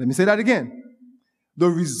 Let me say that again. The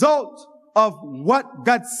result of what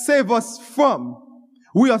God saved us from,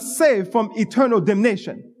 we are saved from eternal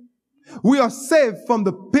damnation. We are saved from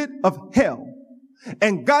the pit of hell.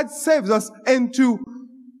 And God saves us into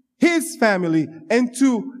his family,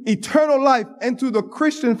 into eternal life, into the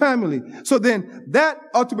Christian family. So then that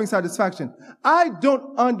ought to bring satisfaction. I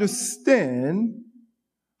don't understand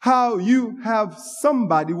how you have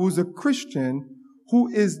somebody who's a Christian who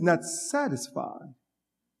is not satisfied.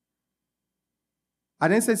 I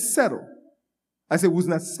didn't say settle. I said who's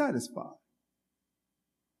not satisfied.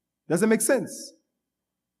 Doesn't make sense.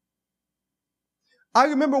 I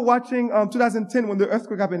remember watching 2010 when the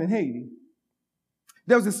earthquake happened in Haiti.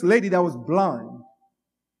 There was this lady that was blind.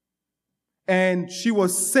 And she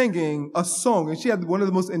was singing a song. And she had one of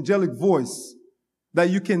the most angelic voice that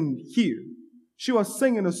you can hear. She was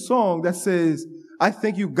singing a song that says, I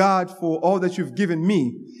thank you, God, for all that you've given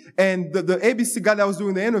me. And the ABC guy that was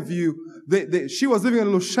doing the interview, she was living in a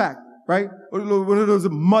little shack, right? One of those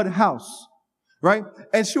mud house, right?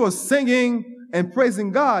 And she was singing and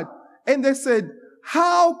praising God. And they said,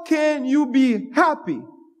 how can you be happy?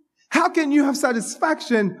 How can you have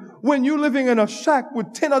satisfaction when you're living in a shack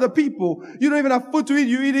with 10 other people? You don't even have food to eat.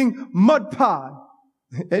 You're eating mud pie.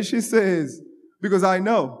 And she says, because I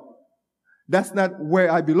know that's not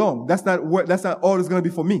where I belong. That's not all it's going to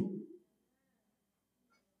be for me.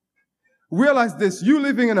 Realize this, you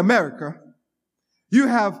living in America, you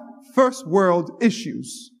have first world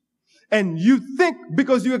issues. And you think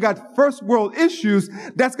because you got first world issues,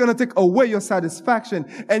 that's going to take away your satisfaction.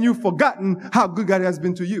 And you've forgotten how good God has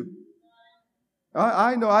been to you.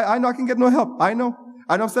 I know I can get no help. I know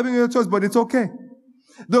I'm stepping in your toes, but it's okay.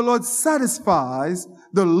 The Lord satisfies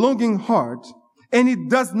the longing heart, and he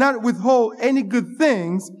does not withhold any good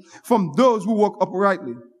things from those who walk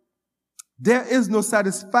uprightly. There is no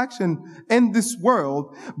satisfaction in this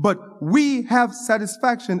world, but we have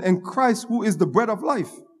satisfaction in Christ, who is the bread of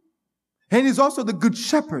life. And he's also the good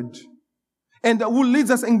shepherd, and who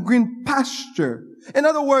leads us in green pasture. In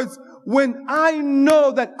other words, when I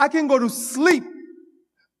know that I can go to sleep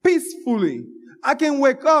peacefully, I can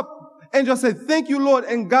wake up and just say, thank you, Lord.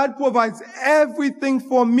 And God provides everything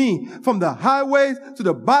for me, from the highways to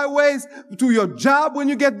the byways to your job when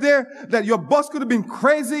you get there, that your boss could have been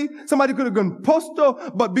crazy. Somebody could have gone postal,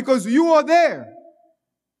 but because you are there,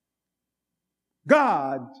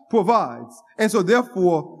 God provides. And so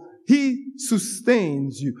therefore, He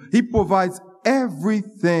sustains you. He provides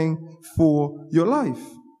everything for your life.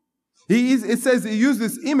 It says, He used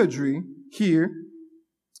this imagery here.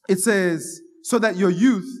 It says, so that your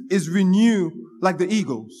youth is renewed like the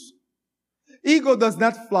eagles. Eagle does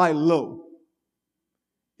not fly low.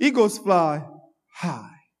 Eagles fly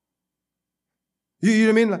high. You know what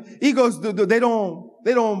I mean? Like, eagles, they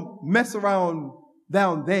don't mess around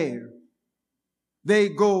down there. They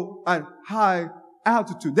go at high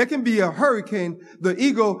altitude. There can be a hurricane. The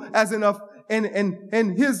eagle has enough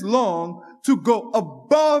in his lung to go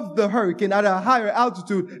above the hurricane at a higher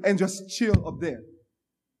altitude and just chill up there.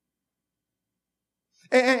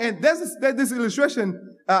 And there's this illustration.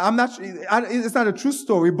 It's not a true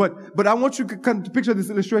story, but I want you to picture this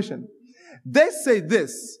illustration. They say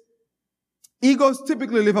this: eagles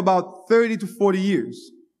typically live about 30 to 40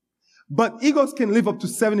 years, but eagles can live up to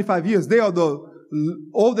 75 years. They are the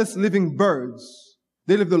oldest living birds.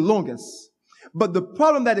 They live the longest. But the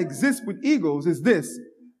problem that exists with eagles is this: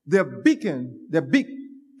 their beak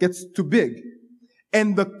gets too big,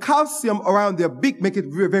 and the calcium around their beak make it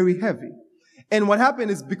very, very heavy. And what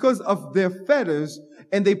happened is, because of their feathers,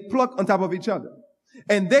 and they pluck on top of each other.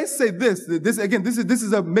 And they say this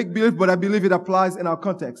is a make-believe, but I believe it applies in our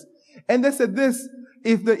context. And they said this: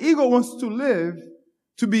 if the eagle wants to live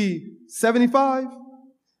to be 75,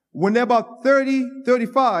 when they're about 30,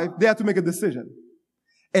 35, they have to make a decision.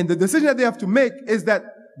 And the decision that they have to make is that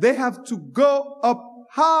they have to go up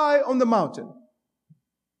high on the mountain.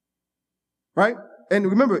 Right? And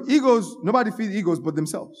remember, eagles, nobody feeds eagles but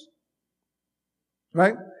themselves.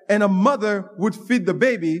 Right? And a mother would feed the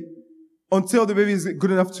baby until the baby is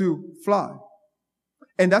good enough to fly.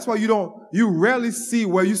 And that's why you rarely see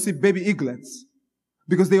where you see baby eaglets,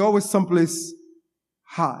 because they're always someplace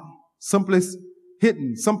high, someplace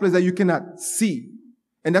hidden, someplace that you cannot see.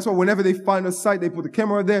 And that's why whenever they find a site, they put the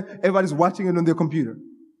camera there, everybody's watching it on their computer.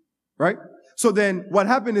 Right? So then what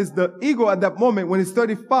happened is, the eagle at that moment, when it's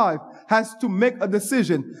 35, has to make a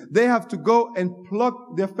decision. They have to go and pluck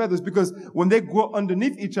their feathers, because when they grow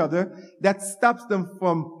underneath each other, that stops them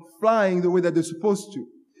from flying the way that they're supposed to.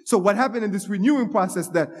 So what happened in this renewing process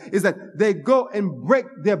is that they go and break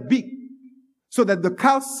their beak so that the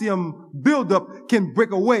calcium buildup can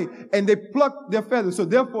break away, and they pluck their feathers. So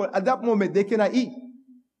therefore, at that moment, they cannot eat.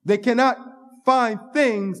 They cannot find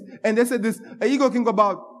things. And they said an eagle can go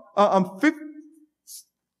about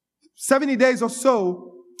 70 days or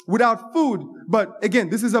so without food. But again,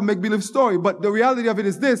 this is a make-believe story. But the reality of it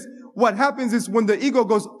is this: what happens is, when the eagle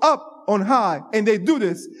goes up on high, and they do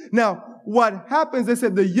this. Now, what happens, they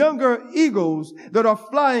said, the younger eagles that are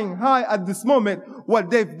flying high at this moment, what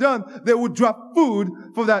they've done, they would drop food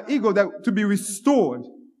for that eagle to be restored,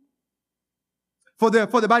 for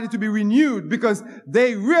the body to be renewed, because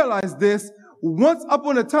they realize this: once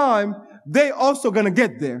upon a time, they also gonna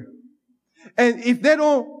get there. And if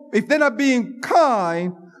they're not being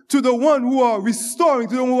kind to the one who are restoring,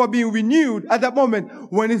 to the one who are being renewed at that moment,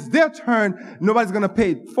 when it's their turn, nobody's gonna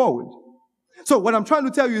pay it forward. So what I'm trying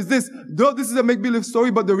to tell you is this: though this is a make-believe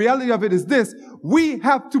story, but the reality of it is this: we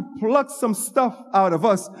have to pluck some stuff out of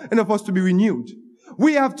us in order for us to be renewed.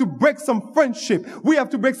 We have to break some friendship. We have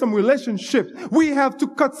to break some relationships. We have to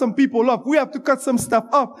cut some people off. We have to cut some stuff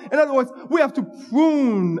up. In other words, we have to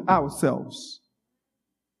prune ourselves.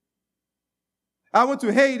 I went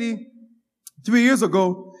to Haiti 3 years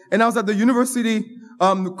ago, and I was at the university,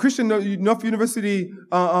 Christian North University,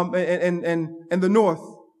 in the north.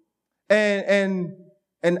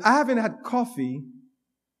 And I haven't had coffee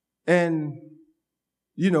and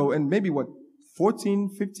maybe 14,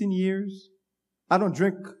 15 years. I don't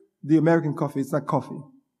drink the American coffee. It's not coffee.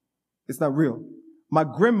 It's not real. My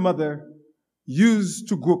grandmother used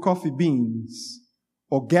to grow coffee beans,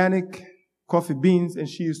 organic coffee beans, and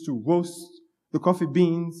she used to roast the coffee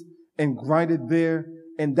beans and grind it there.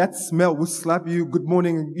 And that smell would slap you good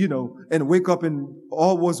morning, and wake up and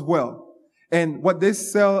all was well. And what they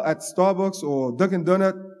sell at Starbucks or Dunkin'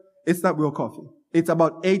 Donut, it's not real coffee. It's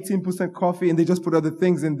about 18% coffee, and they just put other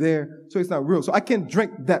things in there, so it's not real. So I can't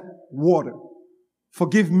drink that water.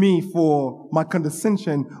 Forgive me for my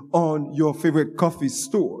condescension on your favorite coffee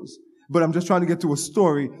stores, but I'm just trying to get to a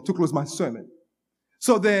story to close my sermon.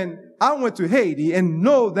 So then I went to Haiti and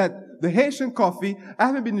know that the Haitian coffee, I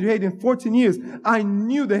haven't been to Haiti in 14 years. I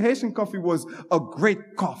knew the Haitian coffee was a great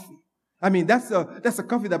coffee. I mean, that's a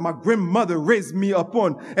coffee that my grandmother raised me up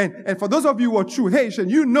on. And for those of you who are true Haitian,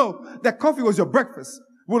 you know that coffee was your breakfast.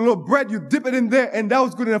 With a little bread, you dip it in there, and that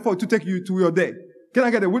was good enough to take you to your day. Can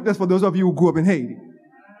I get a witness for those of you who grew up in Haiti?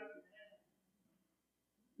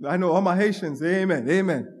 I know all my Haitians. Amen.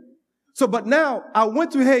 Amen. So, but now I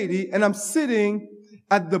went to Haiti, and I'm sitting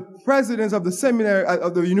at the president's of the seminary,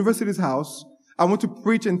 of the university's house. I went to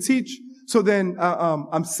preach and teach. So then,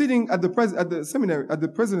 I'm sitting at the seminary, at the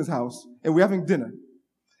president's house, and we're having dinner.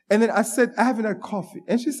 And then I said, I haven't had coffee.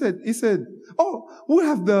 And he said, oh, we'll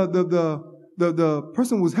have the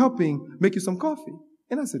person who's helping make you some coffee.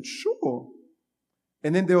 And I said, sure.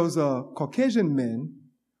 And then there was a Caucasian man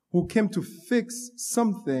who came to fix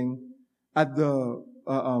something at the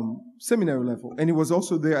seminary level. And he was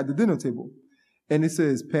also there at the dinner table. And he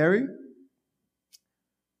says, Perry,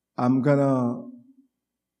 I'm gonna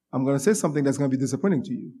say something that's gonna be disappointing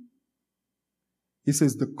to you. He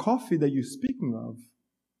says, the coffee that you're speaking of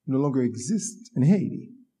no longer exists in Haiti.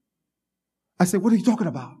 I said, what are you talking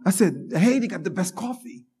about? I said, Haiti got the best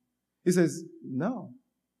coffee. He says, no.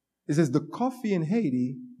 He says, the coffee in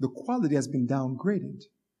Haiti, the quality has been downgraded.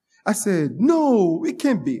 I said, no, it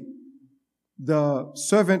can't be. The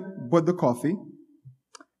servant bought the coffee,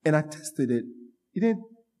 and I tested it.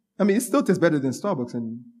 It still tastes better than Starbucks,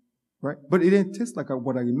 right? But it didn't taste like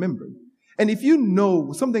what I remembered. And if you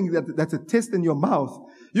know something that's a taste in your mouth,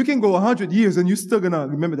 you can go 100 years and you're still going to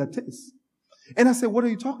remember that taste. And I said, what are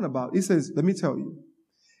you talking about? He says, let me tell you.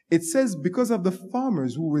 It says because of the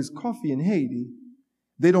farmers who raise coffee in Haiti,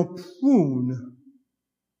 they don't prune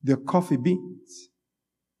their coffee beans.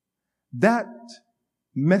 That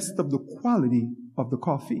messed up the quality of the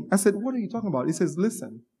coffee. I said, what are you talking about? He says,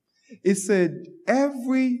 listen. It said,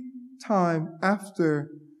 every time after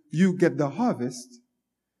you get the harvest,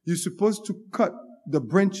 you're supposed to cut the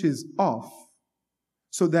branches off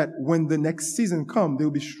so that when the next season comes,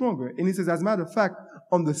 they'll be stronger. And he says, as a matter of fact,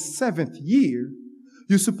 on the 7th year,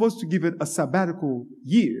 you're supposed to give it a sabbatical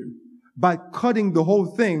year by cutting the whole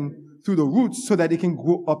thing through the roots so that it can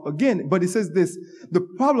grow up again. But he says this, the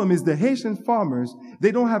problem is the Haitian farmers,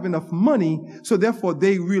 they don't have enough money, so therefore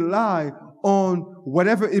they rely on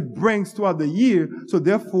whatever it brings throughout the year. So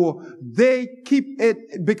therefore they keep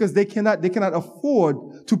it because they cannot afford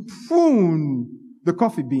to prune the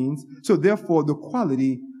coffee beans. So therefore the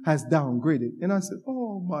quality has downgraded. And I said,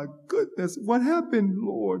 oh my goodness, what happened,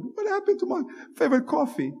 Lord? What happened to my favorite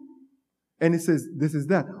coffee? And he says, this is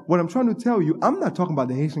that. What I'm trying to tell you, I'm not talking about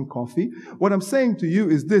the Haitian coffee. What I'm saying to you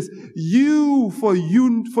is this. For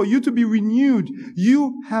you to be renewed,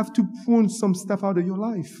 you have to prune some stuff out of your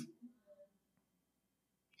life.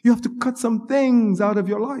 You have to cut some things out of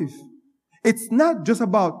your life. It's not just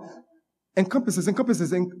about encompasses.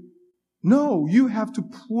 No, you have to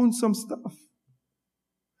prune some stuff.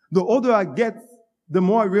 The older I get, the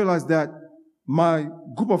more I realize that my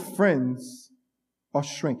group of friends are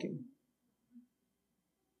shrinking.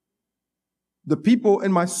 The people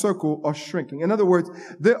in my circle are shrinking. In other words,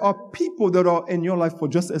 there are people that are in your life for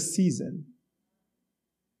just a season.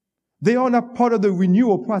 They are not part of the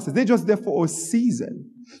renewal process. They're just there for a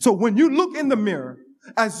season. So when you look in the mirror,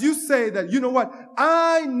 as you say that, you know what?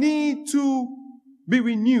 I need to be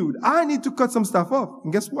renewed. I need to cut some stuff off.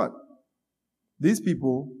 And guess what? These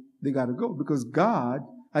people, they got to go because God,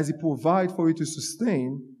 as He provides for you to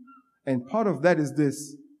sustain, and part of that is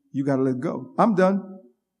this, you got to let go. I'm done.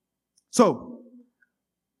 So,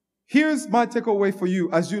 here's my takeaway for you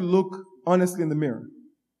as you look honestly in the mirror.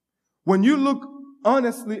 When you look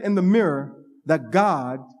honestly in the mirror that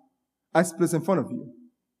God has placed in front of you,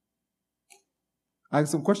 I have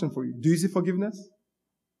some question for you. Do you see forgiveness?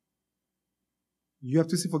 You have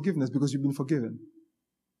to see forgiveness because you've been forgiven.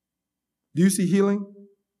 Do you see healing?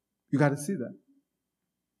 You got to see that.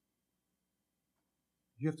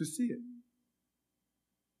 You have to see it.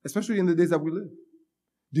 Especially in the days that we live.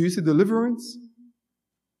 Do you see deliverance?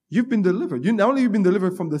 You've been delivered. Not only you've been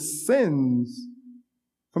delivered from the sins,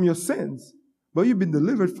 from your sins, but you've been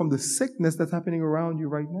delivered from the sickness that's happening around you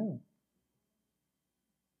right now.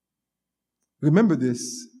 Remember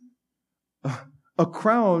this. A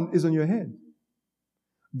crown is on your head.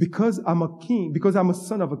 Because I'm a king, because I'm a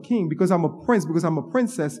son of a king, because I'm a prince, because I'm a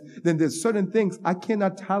princess, then there's certain things I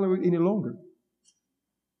cannot tolerate any longer.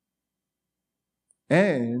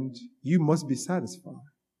 And you must be satisfied.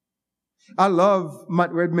 I love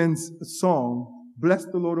Matt Redman's song, Bless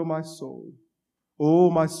the Lord, O my soul.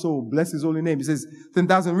 Oh, my soul, bless His holy name. He says,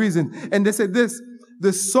 10,000 reasons. And they said this,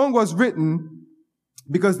 the song was written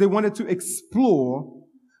because they wanted to explore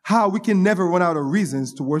how we can never run out of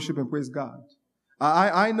reasons to worship and praise God.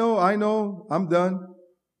 I know, I'm done.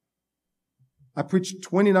 I preached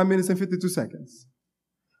 29 minutes and 52 seconds.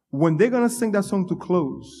 When they're going to sing that song to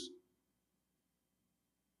close,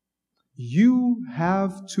 you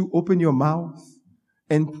have to open your mouth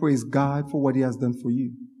and praise God for what He has done for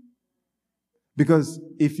you. Because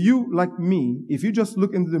if you, like me, if you just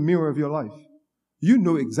look into the mirror of your life, you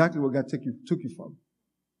know exactly where God took you from.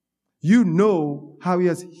 You know how He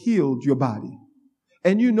has healed your body.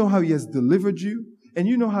 And you know how He has delivered you. And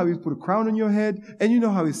you know how He's put a crown on your head. And you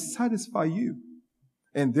know how He satisfied you.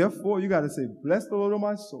 And therefore, you got to say, bless the Lord, O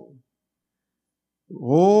my soul.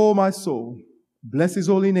 Oh, my soul. Bless His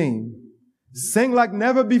holy name. Sing like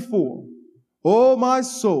never before. Oh, my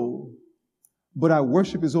soul. But I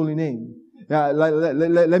worship His holy name.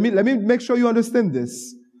 Let me make sure you understand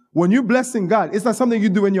this. When you're blessing God, it's not something you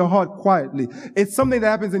do in your heart quietly. It's something that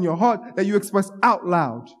happens in your heart that you express out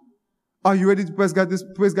loud. Are you ready to praise God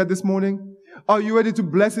this morning? Are you ready to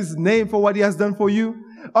bless His name for what He has done for you?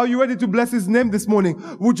 Are you ready to bless His name this morning?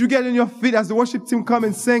 Would you get on your feet as the worship team come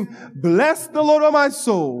and sing, bless the Lord, O my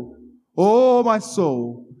soul. Oh, my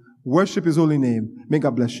soul. Worship His holy name. May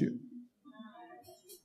God bless you.